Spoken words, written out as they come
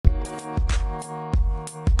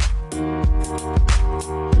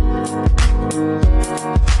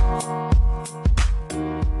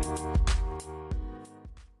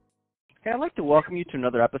I'd like to welcome you to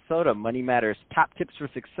another episode of Money Matters Top Tips for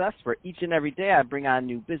Success, where each and every day I bring on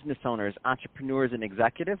new business owners, entrepreneurs, and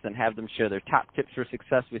executives and have them share their top tips for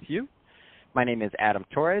success with you. My name is Adam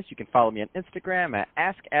Torres. You can follow me on Instagram at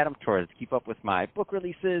AskAdamTorres to keep up with my book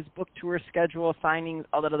releases, book tour schedule, signings,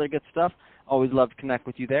 all that other good stuff. Always love to connect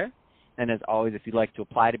with you there. And as always, if you'd like to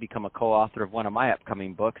apply to become a co-author of one of my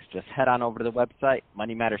upcoming books, just head on over to the website,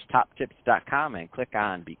 moneymatterstoptips.com, and click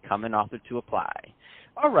on Become an Author to apply.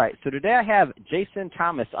 All right, so today I have Jason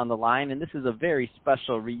Thomas on the line, and this is a very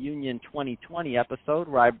special Reunion 2020 episode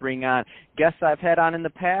where I bring on guests I've had on in the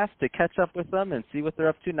past to catch up with them and see what they're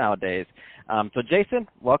up to nowadays. So Jason,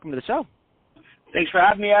 welcome to the show. Thanks for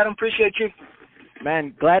having me, Adam. Appreciate you.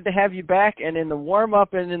 Man, glad to have you back. And in the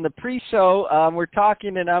warm-up and in the pre-show, we're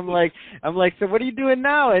talking, and I'm like, so what are you doing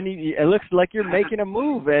now? And it looks like you're making a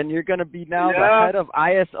move, and you're going to be now the head of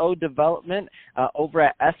ISO development over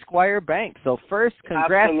at Esquire Bank. So first,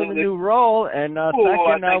 congrats on the new role, and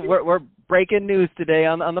second, we're breaking news today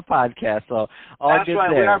on the podcast. So that's good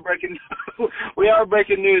right. there. We are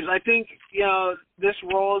breaking news. I think this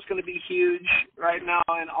role is going to be huge right now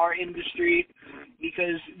in our industry,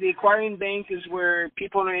 because the acquiring bank is where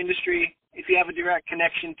people in our industry, if you have a direct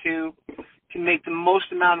connection to, can make the most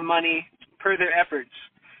amount of money per their efforts.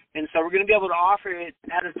 And so we're going to be able to offer it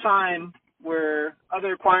at a time where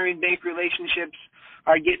other acquiring bank relationships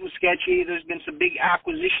are getting sketchy. There's been some big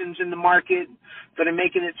acquisitions in the market that are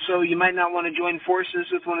making it so you might not want to join forces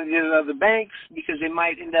with one of the other banks, because they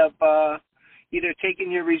might end up either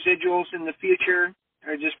taking your residuals in the future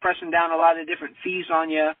or just pressing down a lot of different fees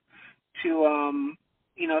on you to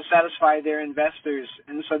satisfy their investors.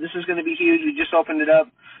 And so this is going to be huge. We just opened it up.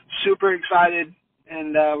 Super excited,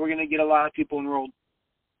 and we're going to get a lot of people enrolled.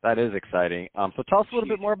 That is exciting. So tell us a little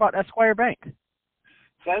bit more about Esquire Bank.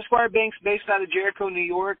 So Esquire Bank's based out of Jericho, New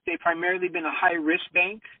York. They've primarily been a high-risk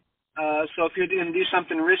bank. So if you're going to do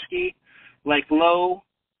something risky, like low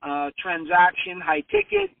transaction, high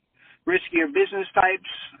ticket, riskier business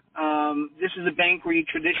types, this is a bank where you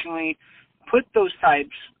traditionally put those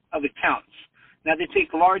types of accounts. Now, they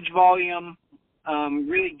take large volume,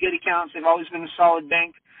 really good accounts. They've always been a solid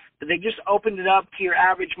bank. But they just opened it up to your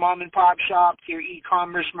average mom-and-pop shop, to your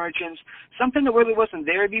e-commerce merchants, something that really wasn't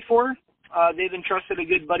there before. They've entrusted a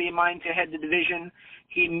good buddy of mine to head the division.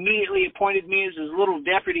 He immediately appointed me as his little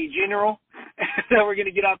deputy general, and then we're going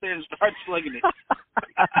to get out there and start slugging it.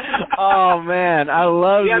 Oh, man, I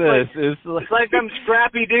love this. It's like I'm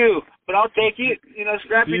Scrappy-Doo, but I'll take it.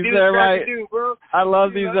 Scrappy-Doo, bro. I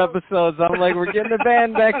love these episodes. I'm like, we're getting the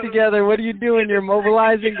band back together. What are you doing? You're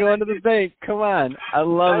mobilizing, going to the bank. Come on. I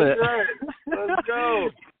love it. That's right. Let's go.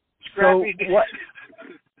 Scrappy-Doo. So what?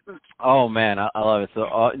 Oh, man, I love it.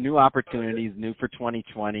 So new opportunities, new for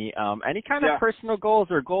 2020. Any kind of personal goals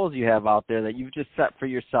or goals you have out there that you've just set for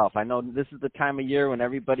yourself? I know this is the time of year when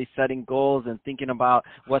everybody's setting goals and thinking about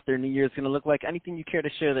what their new year is going to look like. Anything you care to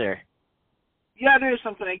share there? Yeah, there is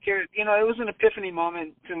something I care. It was an epiphany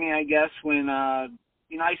moment to me, I guess, when, I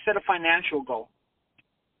set a financial goal,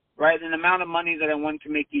 right? An amount of money that I wanted to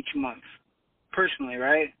make each month, personally,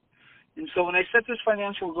 right? And so when I set this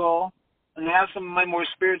financial goal, and I have some of my more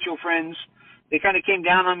spiritual friends, they kind of came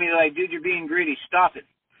down on me like, dude, you're being greedy. Stop it.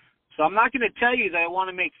 So I'm not going to tell you that I want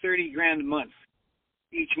to make $30,000 a month,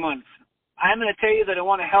 each month. I'm going to tell you that I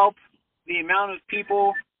want to help the amount of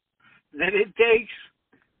people that it takes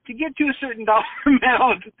to get to a certain dollar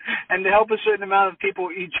amount and to help a certain amount of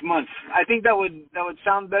people each month. I think that would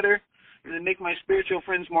sound better and it'd make my spiritual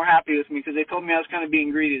friends more happy with me, because they told me I was kind of being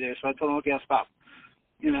greedy there. So I told them, okay, I'll stop.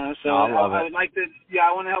 So I would like to,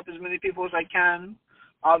 I want to help as many people as I can.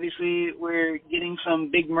 Obviously, we're getting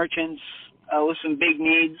some big merchants with some big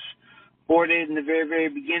needs boarded in the very, very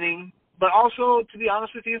beginning. But also, to be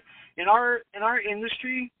honest with you, in our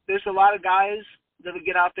industry, there's a lot of guys that will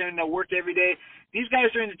get out there and they'll work every day. These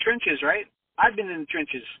guys are in the trenches, right? I've been in the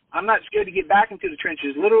trenches. I'm not scared to get back into the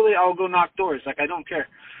trenches. Literally, I'll go knock doors. Like, I don't care.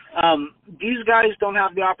 These guys don't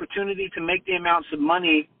have the opportunity to make the amounts of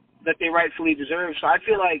money that they rightfully deserve. So I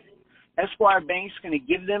feel like Esquire Bank's going to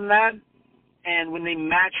give them that. And when they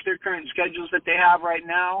match their current schedules that they have right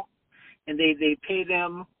now, and they pay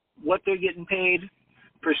them what they're getting paid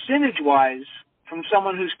percentage-wise from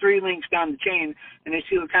someone who's 3 links down the chain, and they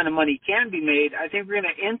see what kind of money can be made, I think we're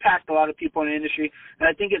going to impact a lot of people in the industry, and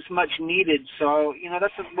I think it's much needed. So,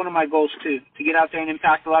 that's one of my goals, too, to get out there and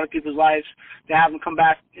impact a lot of people's lives, to have them come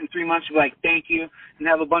back in 3 months and be like, thank you, and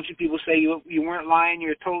have a bunch of people say, you weren't lying,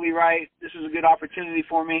 you're totally right, this is a good opportunity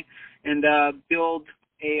for me, and build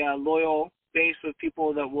a loyal base of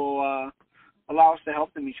people that will allow us to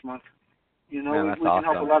help them each month. Man, we can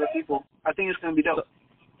help a lot of people. I think it's going to be dope.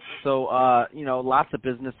 So, lots of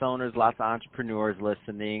business owners, lots of entrepreneurs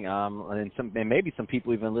listening, and maybe some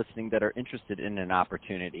people even listening that are interested in an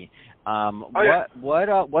opportunity.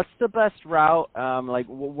 What's the best route?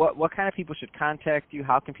 What kind of people should contact you?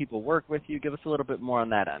 How can people work with you? Give us a little bit more on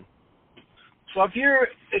that end. So if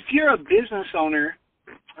you're a business owner,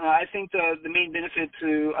 I think the main benefit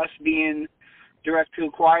to us being direct to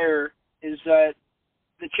acquire is that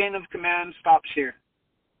the chain of command stops here.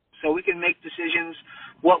 So we can make decisions.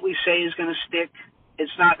 What we say is going to stick.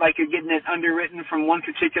 It's not like you're getting it underwritten from one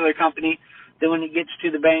particular company. Then when it gets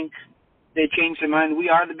to the bank, they change their mind. We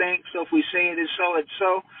are the bank, so if we say it is so, it's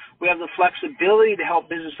so. We have the flexibility to help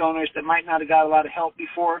business owners that might not have got a lot of help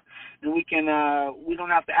before, and we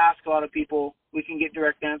don't have to ask a lot of people. We can get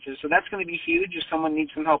direct answers. So that's going to be huge if someone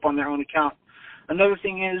needs some help on their own account. Another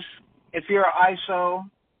thing is, if you're an ISO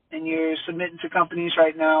and you're submitting to companies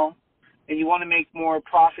right now, and you want to make more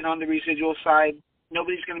profit on the residual side,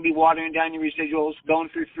 nobody's going to be watering down your residuals, going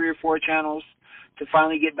through 3 or 4 channels to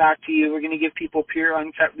finally get back to you. We're going to give people pure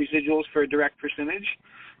uncut residuals for a direct percentage.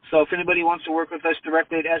 So if anybody wants to work with us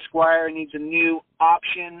directly at Esquire and needs a new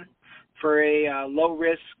option for a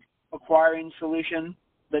low-risk acquiring solution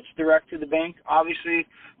that's direct to the bank, obviously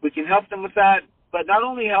we can help them with that. But not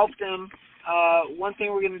only help them, one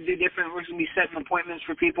thing we're going to do different, we're going to be setting appointments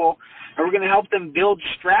for people, and we're going to help them build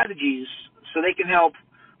strategies so they can help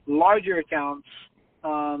larger accounts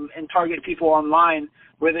and target people online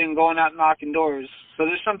rather than going out and knocking doors. So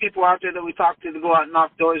there's some people out there that we talk to go out and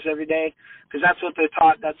knock doors every day because that's what they're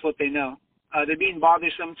taught, that's what they know. They're being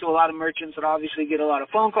bothersome to a lot of merchants that obviously get a lot of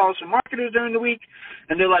phone calls from marketers during the week,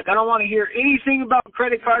 and they're like, I don't want to hear anything about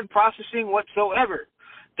credit card processing whatsoever.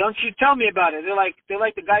 Don't you tell me about it. They're like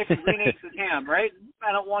the guy from Green Eggs and Ham, right?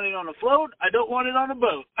 I don't want it on a float. I don't want it on a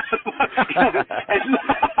boat.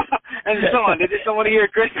 and so on. They just don't want to hear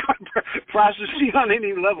credit card processing on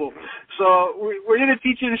any level. So we're going to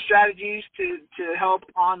teach them strategies to help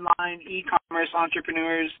online e-commerce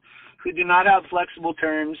entrepreneurs who do not have flexible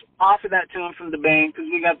terms, offer that to them from the bank because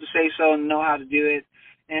we got to say so and know how to do it,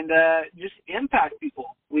 and just impact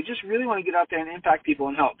people. We just really want to get out there and impact people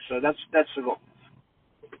and help. So that's the goal.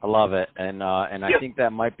 I love it, and I think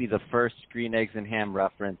that might be the first Green Eggs and Ham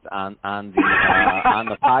reference on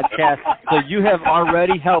the podcast. So you have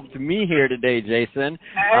already helped me here today, Jason.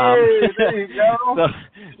 There you go.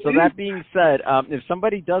 So that being said, if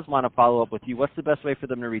somebody does want to follow up with you, what's the best way for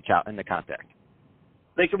them to reach out and to contact?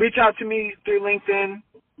 They can reach out to me through LinkedIn,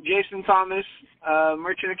 Jason Thomas,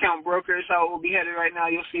 merchant account broker is how it will be headed right now.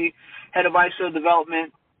 You'll see head of ISO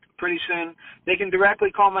development pretty soon. They can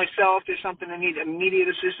directly call myself if there's something they need immediate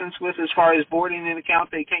assistance with as far as boarding an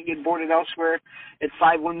account they can't get boarded elsewhere at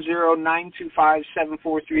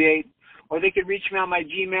 510-925-7438. Or they could reach me on my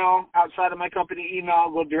Gmail outside of my company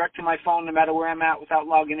email. Go direct to my phone no matter where I'm at without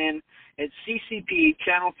logging in at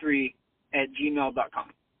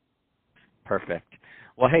ccpchannel3@gmail.com. Perfect.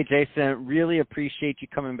 Well, hey, Jason, really appreciate you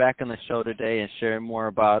coming back on the show today and sharing more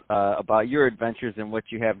about your adventures and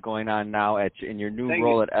what you have going on now in your new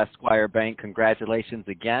role at Esquire Bank. Congratulations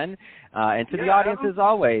again. And to the audience, as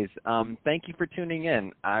always, thank you for tuning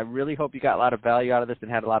in. I really hope you got a lot of value out of this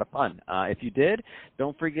and had a lot of fun. If you did,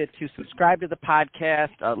 don't forget to subscribe to the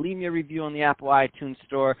podcast, leave me a review on the Apple iTunes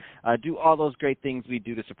Store, do all those great things we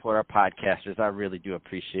do to support our podcasters. I really do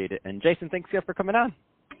appreciate it. And, Jason, thanks again for coming on.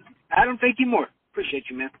 Adam, thank you more. Appreciate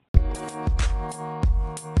you, man.